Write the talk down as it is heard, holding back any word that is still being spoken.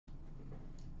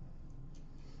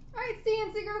right,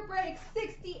 CNC group break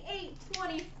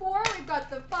 6824. We've got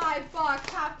the 5-box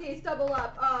half case double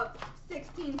up of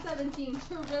 1617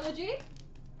 Trilogy.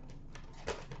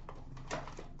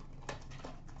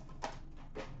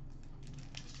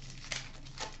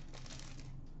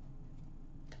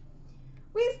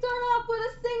 We start off with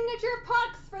a signature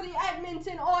pucks for the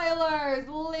Edmonton Oilers,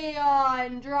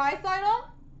 Leon Draisaitl.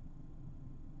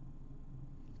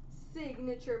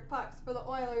 Signature pucks for the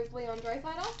Oilers, Leon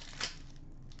Draisaitl.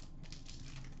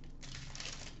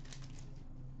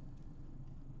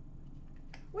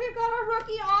 We've got a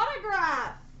rookie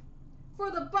autograph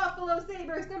for the Buffalo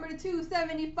Sabres, number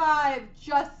 275,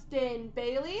 Justin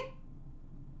Bailey.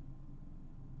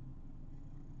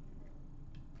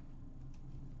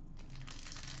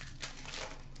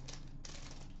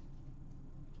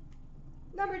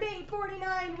 Number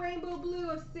 849, Rainbow Blue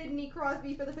of Sidney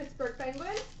Crosby for the Pittsburgh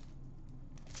Penguins.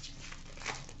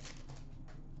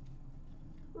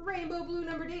 Rainbow Blue,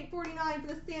 number 849 for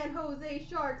the San Jose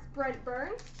Sharks, Brent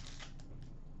Burns.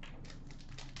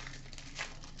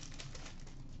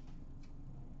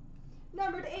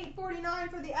 Numbered 849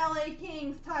 for the LA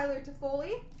Kings, Tyler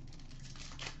Toffoli.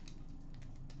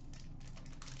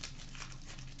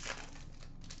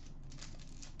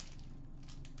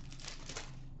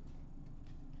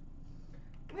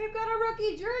 We've got a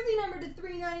rookie jersey number to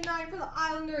 399 for the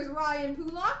Islanders, Ryan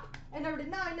Pulock. And number to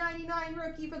 999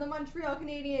 rookie for the Montreal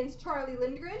Canadiens, Charlie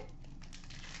Lindgren.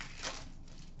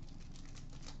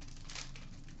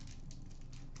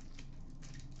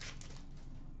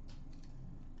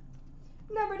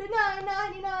 Number to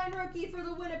 999 rookie for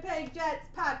the Winnipeg Jets,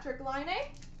 Patrick Laine.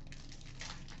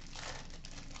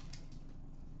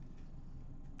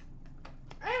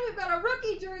 And we've got a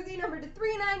rookie jersey number to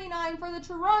 399 for the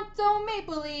Toronto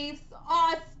Maple Leafs,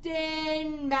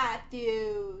 Austin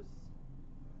Matthews.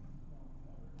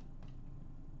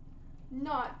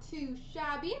 Not too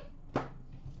shabby.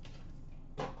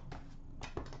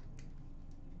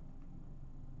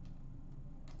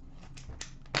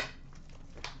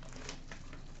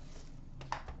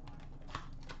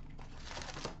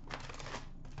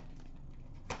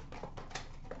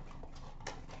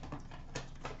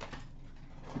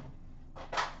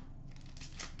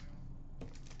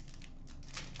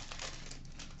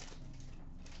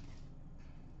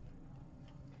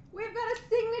 We've got a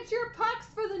signature pucks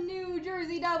for the New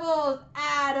Jersey Devils,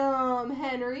 Adam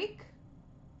Henrique.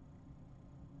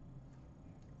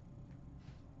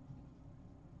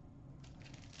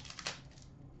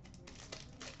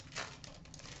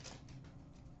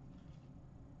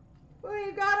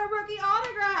 We've got a rookie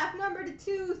autograph, number to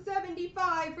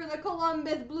 275 for the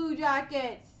Columbus Blue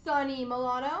Jackets, Sonny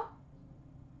Milano.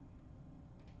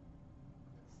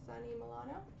 Sonny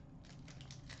Milano.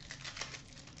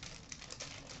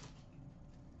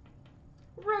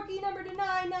 Rookie number to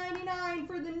 999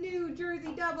 for the New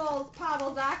Jersey Devils,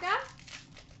 Pavel Zacha.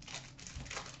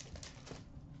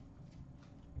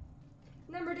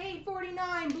 Number to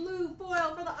 849, blue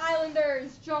foil for the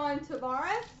Islanders, John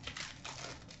Tavares.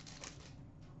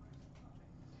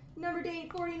 Number to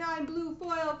 849, blue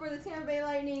foil for the Tampa Bay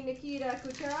Lightning, Nikita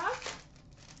Kucherov.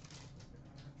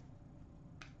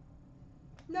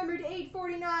 Number to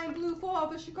 849, blue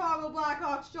foil for Chicago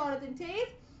Blackhawks, Jonathan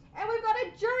Toews. And we've got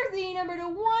a jersey number to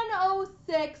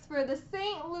 106 for the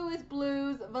St. Louis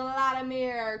Blues,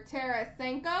 Vladimir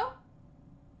Tarasenko.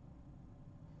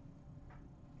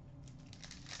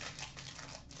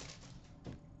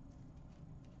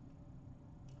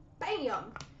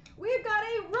 Bam! We've got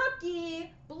a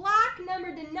rookie, black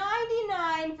number to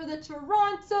 99 for the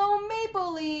Toronto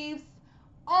Maple Leafs,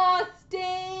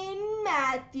 Austin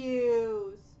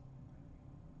Matthews.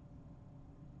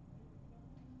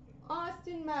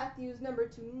 Austin Matthews, number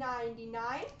to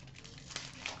 99.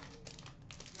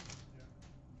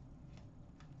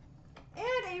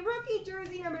 And a rookie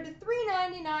jersey number to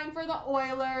 399 for the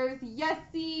Oilers,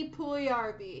 Jesse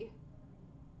Puljujarvi.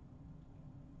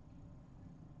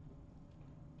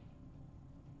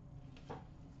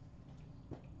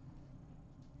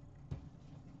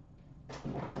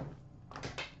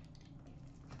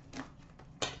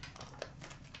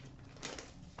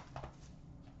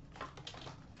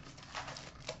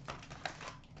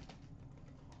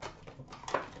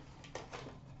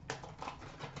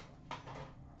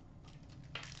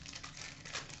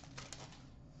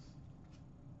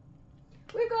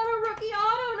 We've got a rookie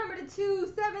auto number to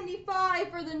 275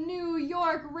 for the New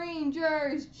York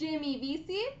Rangers, Jimmy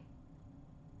Vesey.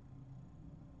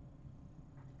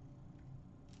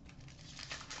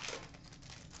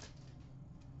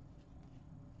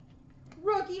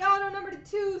 Rookie auto number to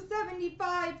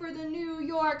 275 for the New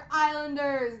York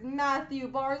Islanders,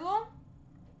 Matthew Barzal.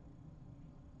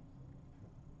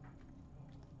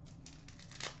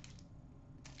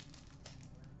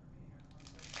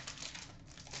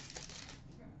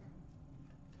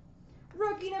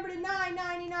 Rookie number to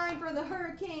 999 for the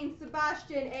Hurricanes,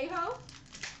 Sebastian Aho.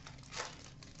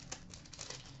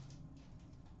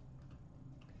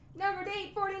 Number to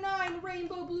 849,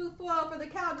 rainbow blue foil for the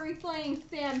Calgary Flames,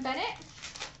 Sam Bennett.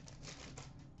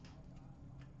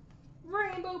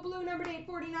 Rainbow blue number to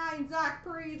 849, Zach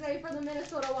Parise for the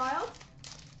Minnesota Wild.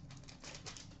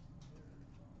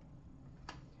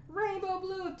 Rainbow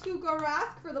blue of Tuukka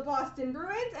Rask for the Boston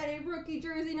Bruins, and a rookie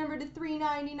jersey number to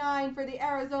 399 for the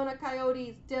Arizona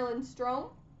Coyotes, Dylan Strome.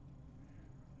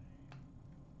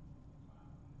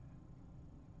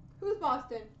 Who's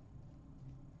Boston?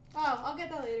 Oh, I'll get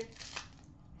that later.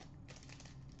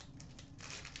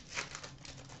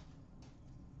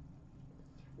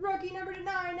 Rookie number to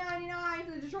 999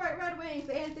 for the Detroit Red Wings,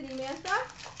 Anthony Mantha.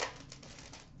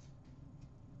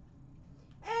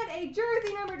 And a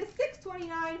jersey number to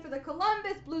 629 for the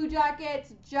Columbus Blue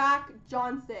Jackets, Jack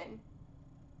Johnson.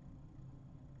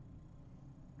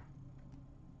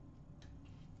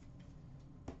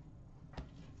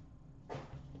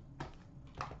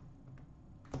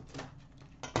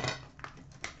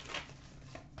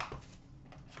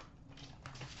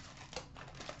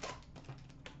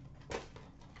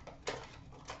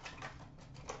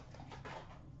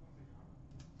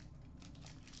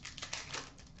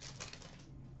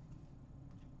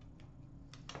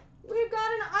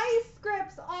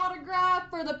 Autograph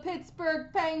for the Pittsburgh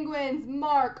Penguins,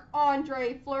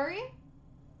 Marc-Andre Fleury.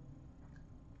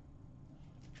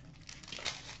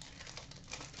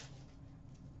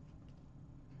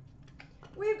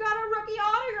 We've got a rookie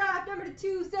autograph, number to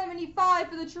 275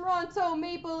 for the Toronto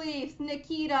Maple Leafs,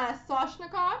 Nikita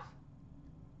Soshnikov.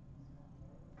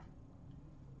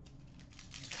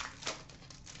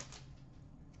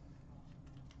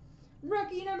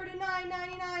 Rookie number to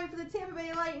 999 for the Tampa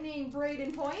Bay Lightning,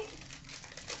 Braden Point.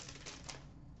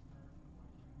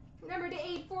 Number to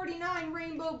 849,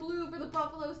 rainbow blue for the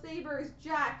Buffalo Sabres,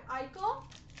 Jack Eichel.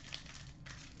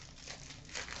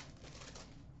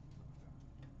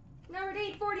 Number to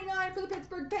 849 for the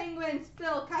Pittsburgh Penguins,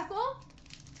 Phil Kessel.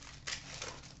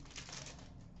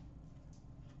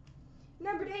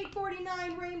 Number to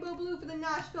 849, rainbow blue for the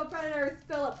Nashville Predators,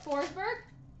 Philip Forsberg.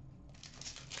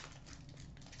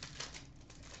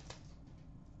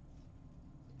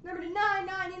 Number to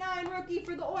 999, rookie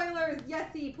for the Oilers,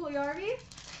 Jesse Puljujarvi.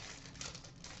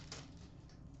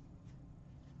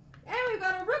 And we've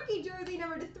got a rookie jersey,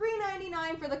 number to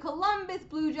 399 for the Columbus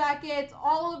Blue Jackets,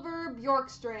 Oliver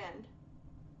Bjorkstrand.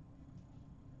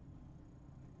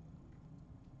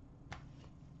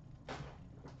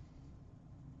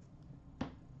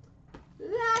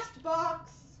 Last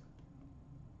box.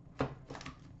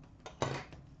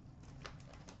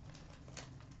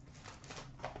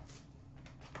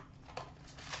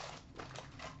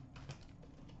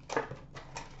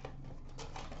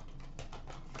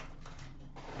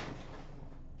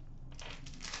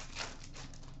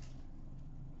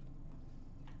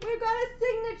 We've got a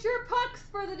signature pucks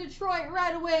for the Detroit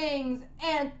Red Wings,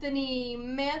 Anthony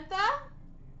Mantha.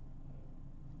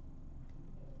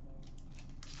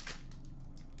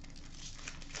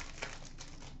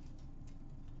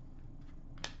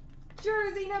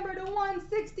 Jersey number to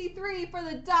 163 for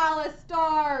the Dallas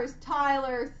Stars,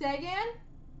 Tyler Seguin.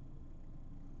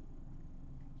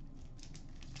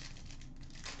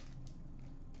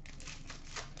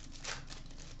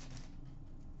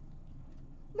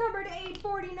 Number to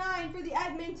 849 for the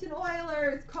Edmonton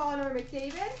Oilers, Connor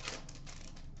McDavid.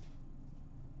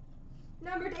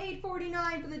 Number to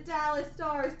 849 for the Dallas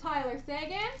Stars, Tyler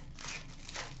Seguin.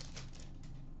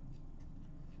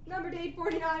 Number to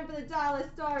 849 for the Dallas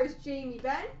Stars, Jamie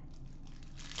Benn.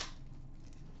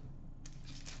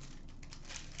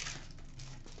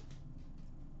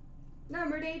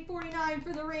 Number to 849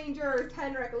 for the Rangers,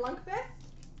 Henrik Lundqvist.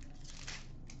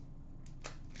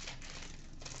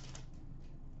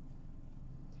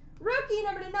 Rookie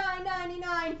number to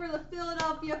 999 for the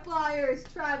Philadelphia Flyers,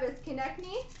 Travis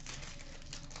Konecny.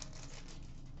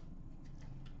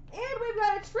 And we've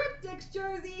got a triptychs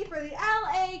jersey for the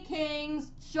LA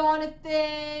Kings,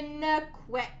 Jonathan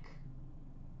Quick.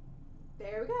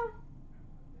 There we go.